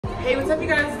Hey, what's up you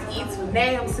guys? It's Eats with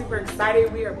Nay. I'm super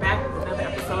excited. We are back with another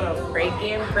episode of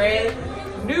Breaking Bread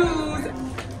News.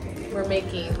 We're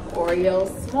making Oreo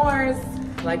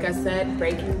S'mores. Like I said,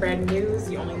 Breaking Bread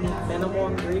News. You only need minimal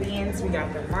ingredients. We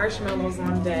got the marshmallows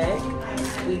on deck.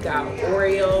 We got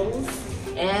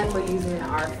Oreos. And we're using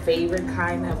our favorite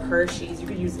kind of Hershey's. You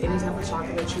can use any type of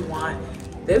chocolate that you want.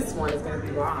 This one is gonna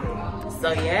be bomb.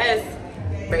 So yes,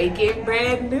 Breaking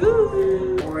Bread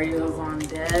News. Oreos on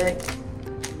deck.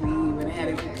 We went ahead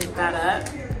and picked that up.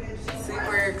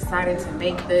 Super excited to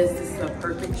make this. This is a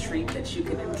perfect treat that you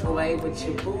can enjoy with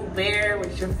your boo bear,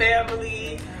 with your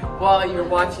family, while you're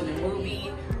watching a movie.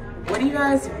 What are you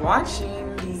guys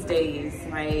watching these days?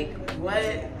 Like,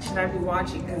 what should I be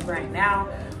watching? Because right now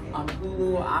on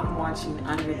Hulu, I'm watching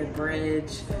Under the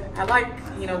Bridge. I like,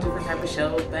 different type of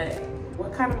shows, but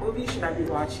what kind of movie should I be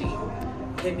watching?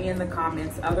 Hit me in the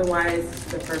comments. Otherwise, it's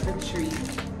the perfect treat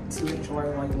to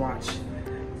enjoy while you watch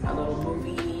a little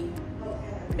movie,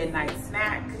 midnight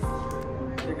snack.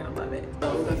 You're gonna love it.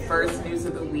 So the first news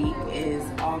of the week is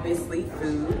obviously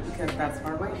food, because that's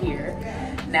why we're here.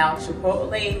 Now,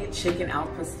 Chipotle Chicken Al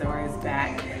Pastor is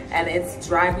back, and it's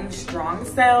driving strong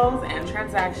sales and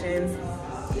transactions.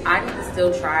 I need to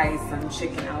still try some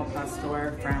chicken al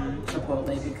pastor from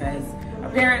Chipotle because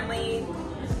apparently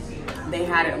they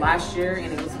had it last year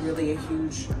and it was really a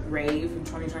huge rave in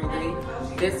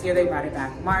 2023. This year they brought it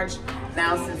back March.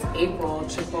 Now since April,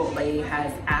 Chipotle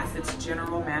has asked its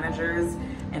general managers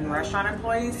and restaurant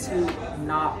employees to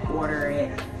not order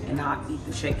it and not eat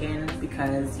the chicken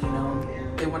because,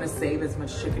 they want to save as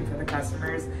much chicken for the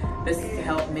customers. This is to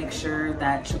help make sure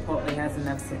that Chipotle has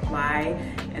enough supply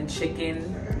and chicken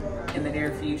in the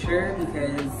near future,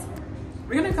 because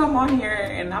we're gonna come on here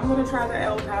and I'm gonna try the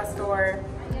El Pastor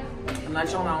and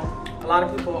let y'all know. A lot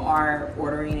of people are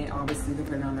ordering it. Obviously, they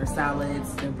put it on their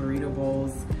salads, their burrito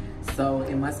bowls. So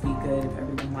it must be good if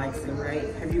everyone likes it,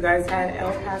 right? Have you guys had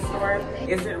El Pastor?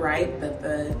 Is it right that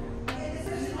the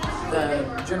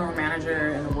general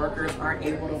manager and the workers aren't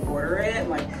able to order it?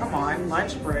 Like, come on,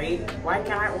 lunch break. Why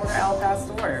can't I order El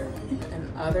Pastor?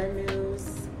 In other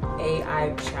news,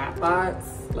 AI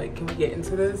chatbots. Like, can we get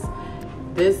into this?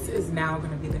 This is now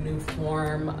gonna be the new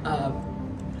form of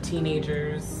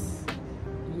teenagers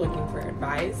looking for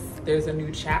advice. There's a new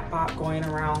chatbot going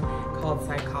around called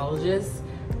Psychologist,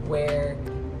 where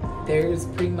there's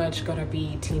pretty much gonna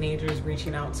be teenagers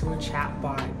reaching out to a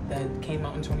chatbot that came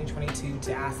out in 2022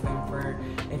 to ask them for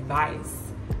advice.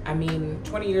 I mean,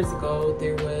 20 years ago,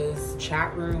 there was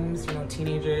chat rooms,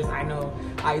 teenagers. I know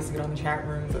I used to get on the chat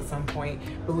rooms at some point,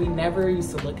 but we never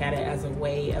used to look at it as a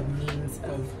way of means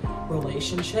of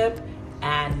relationship.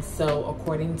 And so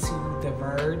according to The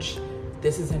Verge,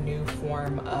 this is a new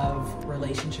form of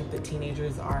relationship that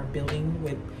teenagers are building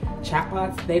with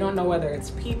chatbots. They don't know whether it's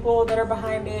people that are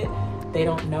behind it. They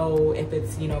don't know if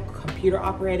it's, computer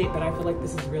operated, but I feel like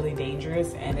this is really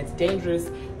dangerous, and it's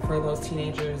dangerous for those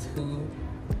teenagers who,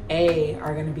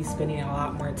 are gonna be spending a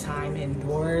lot more time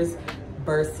indoors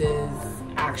versus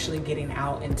actually getting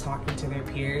out and talking to their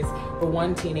peers. But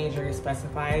one teenager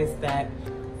specifies that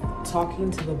talking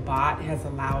to the bot has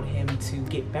allowed him to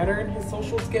get better in his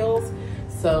social skills.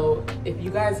 So if you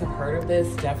guys have heard of this,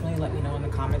 definitely let me know in the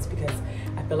comments, because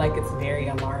I feel like it's very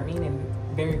alarming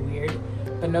and very weird,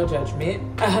 but no judgment.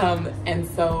 And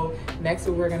so next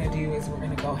what we're gonna do is we're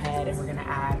gonna go ahead and we're gonna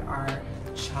add our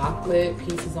chocolate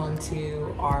pieces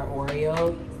onto our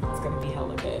Oreo. It's gonna be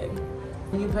hella good.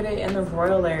 When you put it in the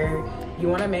broiler, you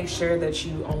wanna make sure that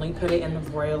you only put it in the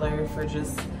broiler for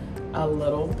just a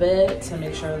little bit to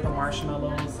make sure that the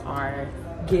marshmallows are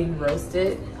getting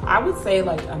roasted. I would say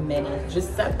like a minute.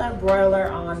 Just set that broiler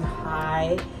on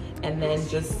high and then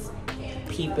just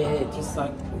peep it, just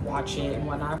like watch it and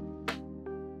whatnot.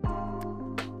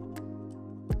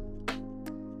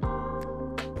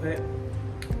 Put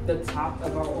the top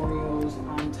of our Oreos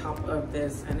on top of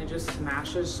this and it just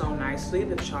smashes so nicely.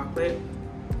 The chocolate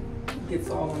gets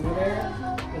all under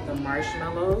there with the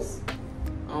marshmallows.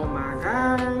 Oh my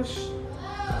gosh,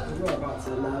 you are about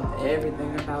to love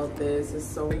everything about this. It's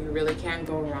so, you really can't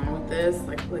go wrong with this.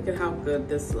 Like, look at how good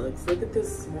this looks. Look at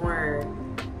this s'more.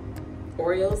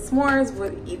 Oreo S'mores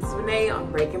with Eats with Nay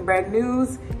on Breaking Bread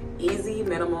News. Easy,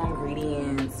 minimal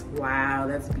ingredients. Wow,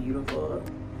 that's beautiful.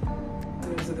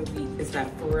 News of the week is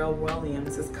that Pharrell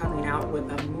Williams is coming out with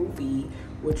a movie,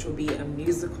 which will be a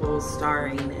musical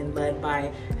starring and led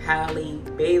by Halle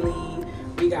Bailey.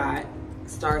 We got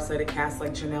star-studded cast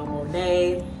like Janelle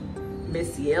Monáe,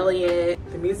 Missy Elliott.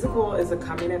 The musical is a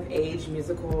coming-of-age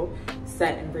musical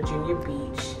set in Virginia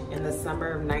Beach in the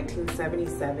summer of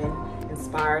 1977,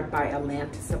 inspired by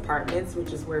Atlantis Apartments,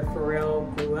 which is where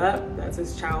Pharrell grew up. That's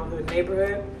his childhood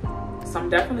neighborhood. So I'm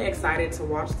definitely excited to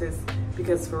watch this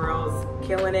because Pharrell's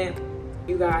killing it.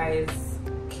 You guys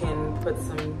can put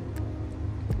some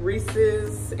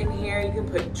Reese's in here. You can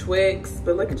put Twix,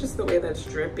 but look at just the way that's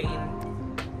dripping.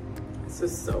 This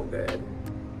is so good.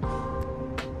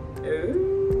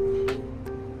 Ooh.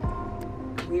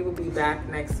 We will be back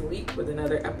next week with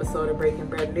another episode of Breaking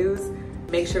Bread News.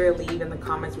 Make sure to leave in the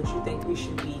comments what you think we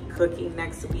should be cooking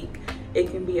next week.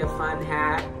 It can be a fun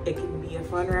hack, it can be a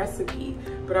fun recipe,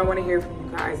 but I want to hear from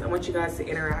you guys. I want you guys to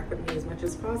interact with me as much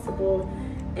as possible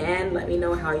and let me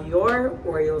know how your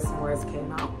Oreo s'mores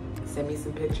came out. Send me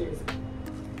some pictures.